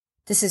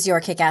This is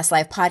your Kick-Ass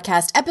Life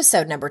podcast,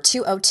 episode number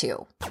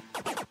 202.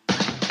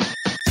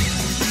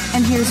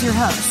 And here's your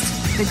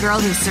host, the girl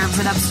who serves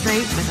it up straight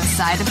with a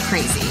side of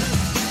crazy,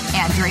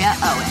 Andrea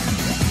Owen.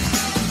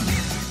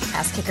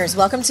 Ass Kickers,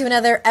 welcome to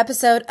another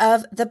episode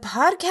of the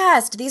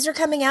podcast. These are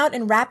coming out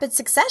in rapid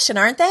succession,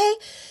 aren't they?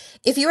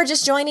 If you are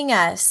just joining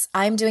us,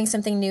 I'm doing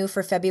something new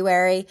for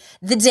February.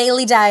 The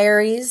Daily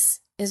Diaries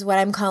is what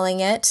I'm calling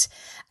it.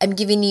 I'm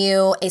giving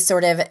you a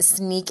sort of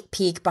sneak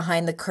peek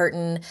behind the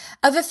curtain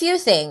of a few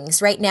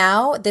things. Right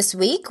now, this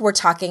week, we're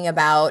talking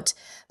about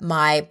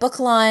my book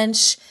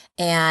launch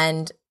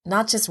and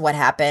not just what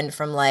happened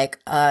from like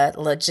a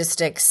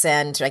logistics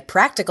and like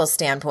practical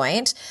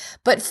standpoint,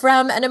 but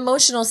from an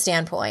emotional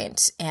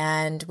standpoint.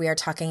 And we are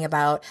talking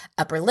about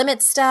upper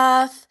limit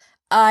stuff.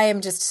 I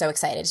am just so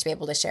excited to be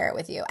able to share it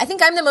with you. I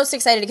think I'm the most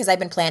excited because I've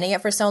been planning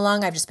it for so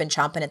long. I've just been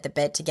chomping at the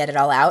bit to get it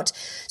all out.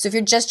 So if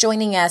you're just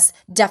joining us,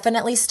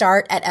 definitely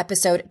start at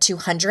episode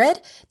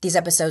 200. These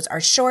episodes are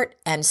short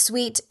and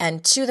sweet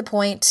and to the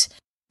point.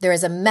 There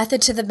is a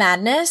method to the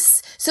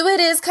madness. So it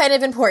is kind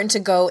of important to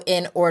go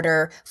in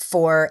order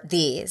for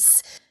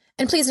these.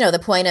 And please know the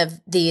point of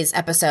these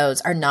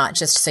episodes are not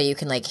just so you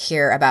can like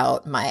hear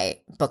about my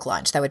book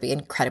launch. That would be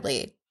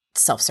incredibly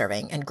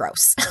self-serving and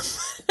gross.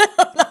 No,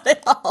 not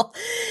at all.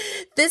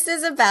 This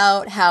is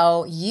about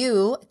how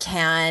you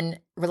can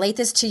relate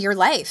this to your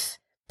life.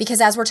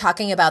 Because as we're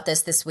talking about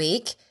this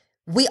week,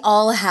 we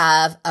all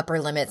have upper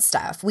limit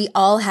stuff. We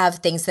all have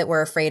things that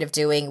we're afraid of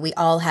doing. We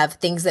all have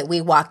things that we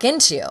walk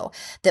into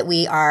that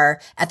we are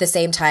at the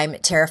same time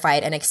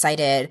terrified and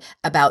excited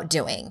about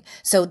doing.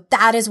 So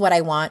that is what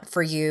I want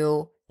for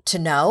you to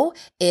know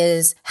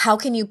is how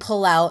can you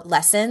pull out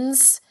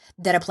lessons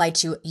that apply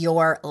to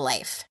your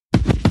life?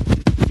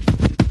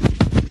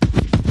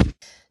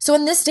 So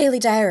in this daily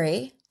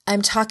diary,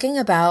 I'm talking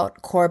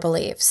about core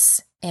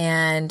beliefs.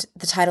 And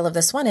the title of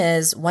this one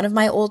is, one of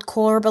my old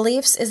core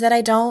beliefs is that I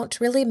don't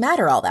really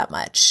matter all that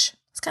much.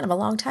 It's kind of a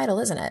long title,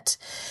 isn't it?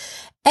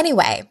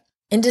 Anyway,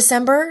 in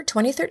December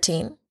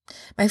 2013,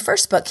 my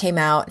first book came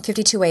out,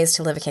 52 Ways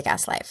to Live a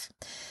Kick-Ass Life.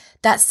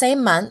 That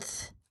same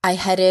month, I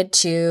headed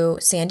to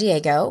San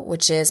Diego,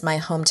 which is my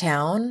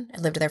hometown. I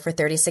lived there for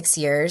 36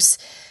 years.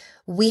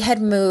 We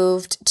had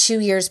moved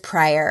 2 years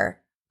prior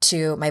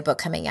to my book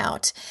coming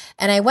out.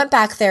 And I went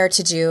back there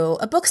to do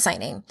a book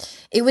signing.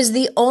 It was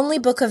the only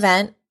book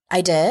event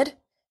I did,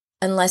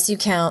 unless you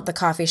count the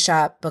coffee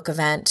shop book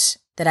event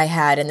that I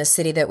had in the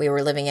city that we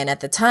were living in at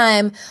the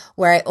time,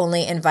 where I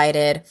only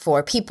invited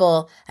 4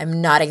 people.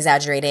 I'm not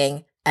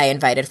exaggerating. I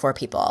invited 4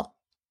 people,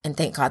 and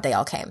thank God they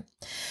all came.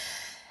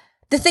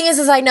 The thing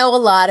is I know a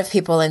lot of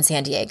people in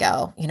San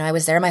Diego. You know, I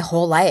was there my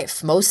whole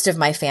life. Most of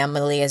my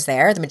family is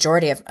there. The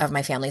majority of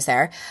my family's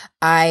there.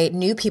 I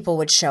knew people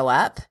would show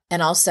up,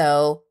 and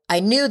also I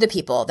knew the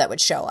people that would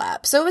show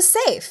up. So it was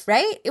safe,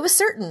 right? It was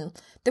certain.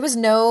 There was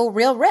no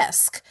real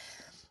risk.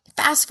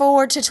 Fast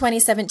forward to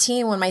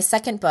 2017 when my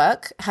second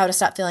book, How to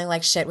Stop Feeling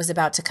Like Shit, was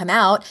about to come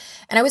out,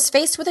 and I was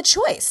faced with a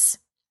choice.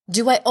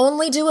 Do I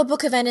only do a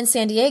book event in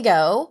San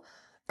Diego,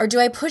 or do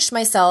I push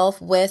myself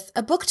with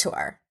a book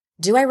tour?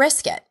 Do I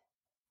risk it?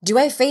 Do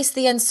I face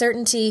the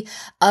uncertainty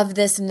of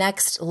this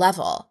next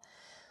level?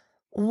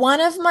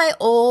 One of my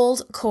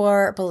old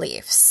core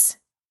beliefs,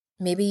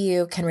 maybe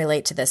you can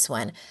relate to this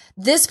one.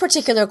 This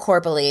particular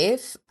core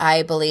belief,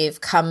 I believe,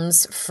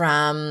 comes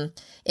from,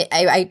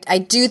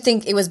 I do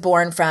think it was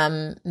born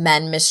from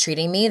men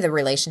mistreating me, the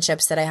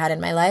relationships that I had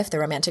in my life, the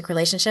romantic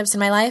relationships in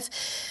my life.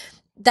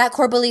 That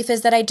core belief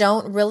is that I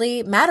don't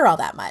really matter all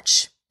that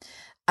much.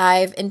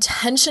 I've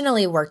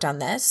intentionally worked on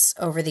this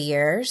over the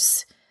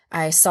years.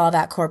 I saw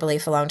that core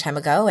belief a long time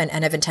ago and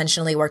have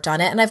intentionally worked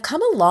on it. And I've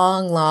come a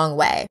long, long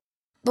way.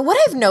 But what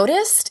I've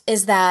noticed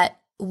is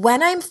that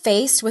when I'm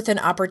faced with an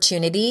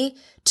opportunity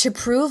to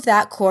prove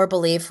that core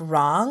belief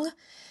wrong,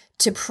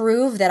 to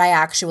prove that I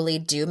actually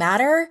do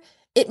matter,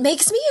 it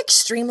makes me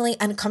extremely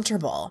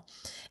uncomfortable.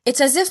 It's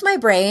as if my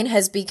brain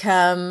has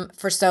become,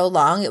 for so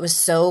long, it was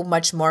so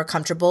much more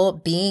comfortable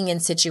being in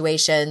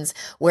situations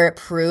where it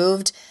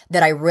proved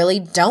that I really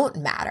don't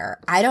matter.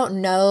 I don't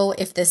know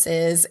if this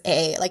is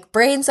a like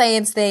brain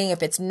science thing,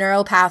 if it's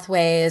neural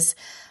pathways.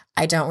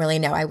 I don't really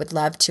know. I would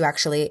love to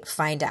actually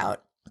find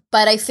out.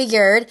 But I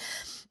figured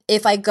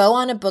if I go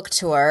on a book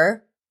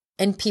tour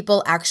and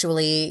people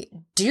actually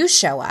do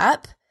show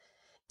up,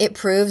 it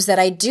proves that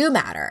I do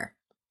matter.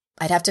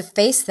 I'd have to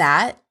face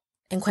that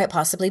and quite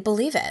possibly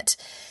believe it.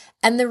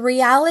 And the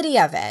reality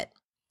of it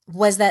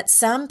was that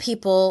some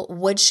people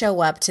would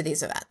show up to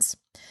these events.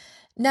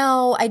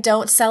 No, I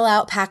don't sell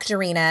out packed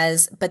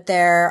arenas, but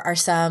there are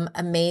some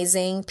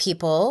amazing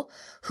people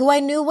who I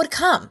knew would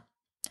come.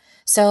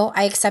 So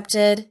I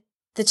accepted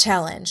the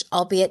challenge,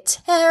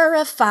 albeit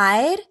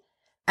terrified.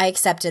 I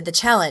accepted the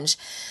challenge.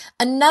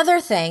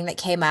 Another thing that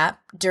came up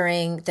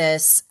during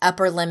this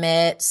upper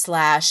limit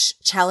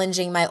 /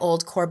 challenging my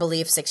old core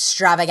beliefs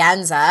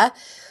extravaganza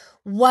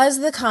was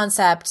the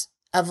concept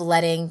of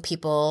letting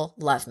people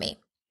love me.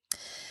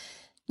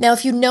 Now,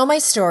 if you know my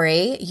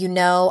story, you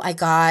know I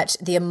got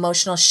the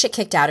emotional shit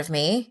kicked out of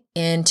me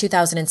in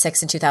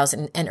 2006 and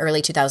 2000 and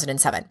early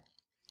 2007.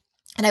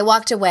 And I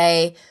walked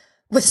away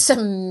with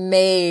some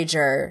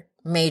major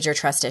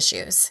trust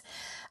issues.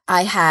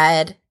 I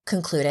had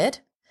concluded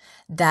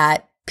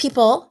that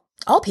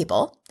all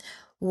people,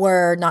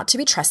 were not to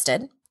be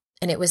trusted,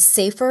 and it was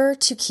safer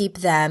to keep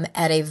them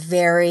at a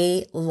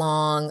very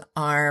long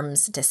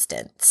arm's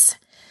distance.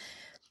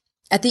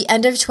 At the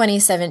end of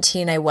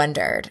 2017, I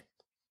wondered,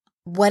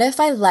 what if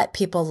I let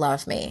people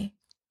love me?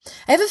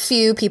 I have a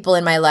few people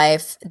in my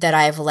life that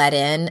I've let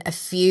in, a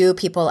few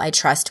people I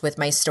trust with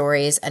my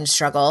stories and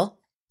struggle.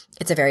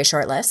 It's a very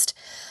short list.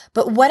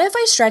 But what if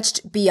I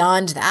stretched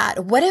beyond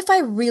that? What if I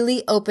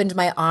really opened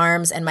my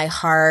arms and my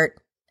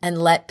heart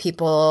and let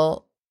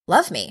people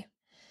love me?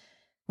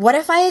 What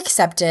if I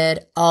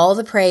accepted all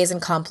the praise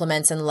and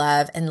compliments and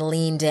love and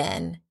leaned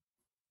in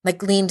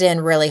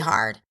really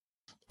hard?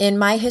 In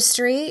my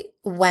history,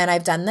 when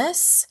I've done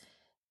this,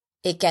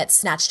 it gets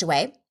snatched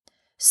away.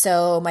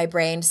 So my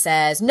brain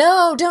says,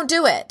 no, don't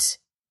do it.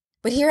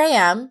 But here I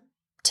am,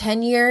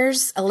 10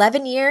 years,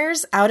 11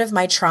 years out of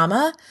my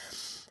trauma.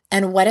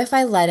 And what if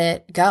I let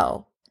it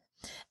go?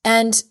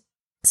 And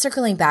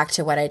circling back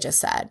to what I just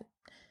said,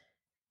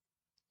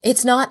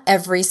 it's not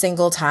every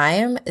single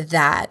time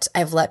that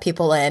I've let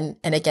people in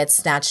and it gets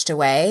snatched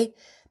away,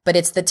 but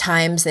it's the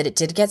times that it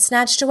did get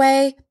snatched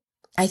away,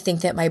 I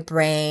think that my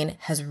brain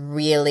has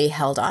really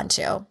held on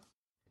to.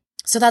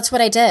 So that's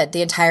what I did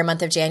the entire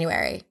month of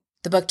January,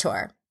 the book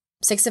tour.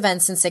 6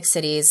 events in 6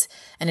 cities,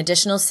 an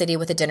additional city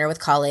with a dinner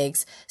with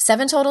colleagues,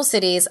 7 total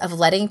cities of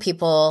letting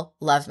people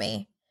love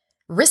me,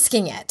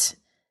 risking it,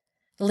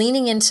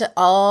 leaning into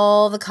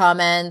all the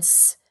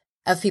comments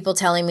of people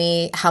telling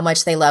me how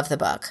much they love the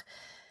book.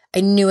 I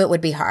knew it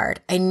would be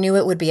hard. I knew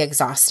it would be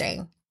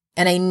exhausting,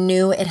 and I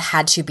knew it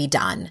had to be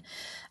done.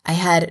 I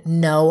had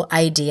no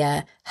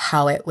idea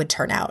how it would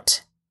turn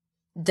out.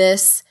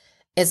 This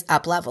is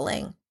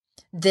up-leveling.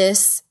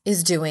 This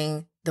is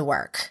doing the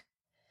work.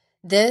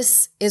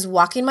 This is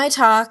walking my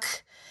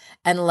talk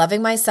and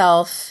loving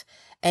myself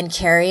and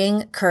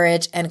carrying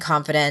courage and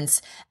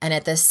confidence, and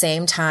at the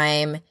same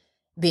time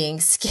being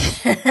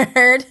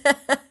scared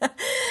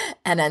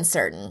and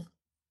uncertain.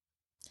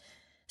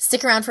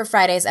 Stick around for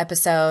Friday's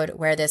episode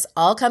where this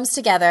all comes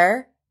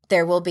together.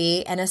 There will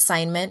be an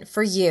assignment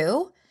for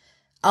you.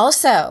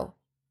 Also,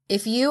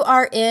 if you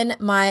are in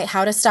my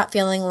How to Stop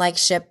Feeling Like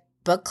Shit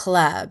book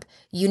club,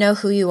 you know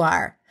who you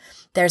are.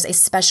 There's a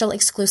special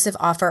exclusive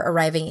offer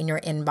arriving in your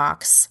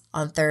inbox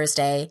on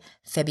Thursday,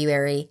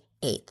 February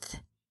 8th.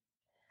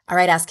 All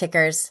right, ass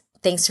kickers,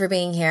 thanks for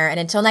being here. And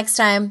until next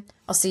time,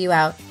 I'll see you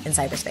out in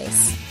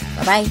cyberspace.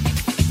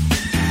 Bye-bye.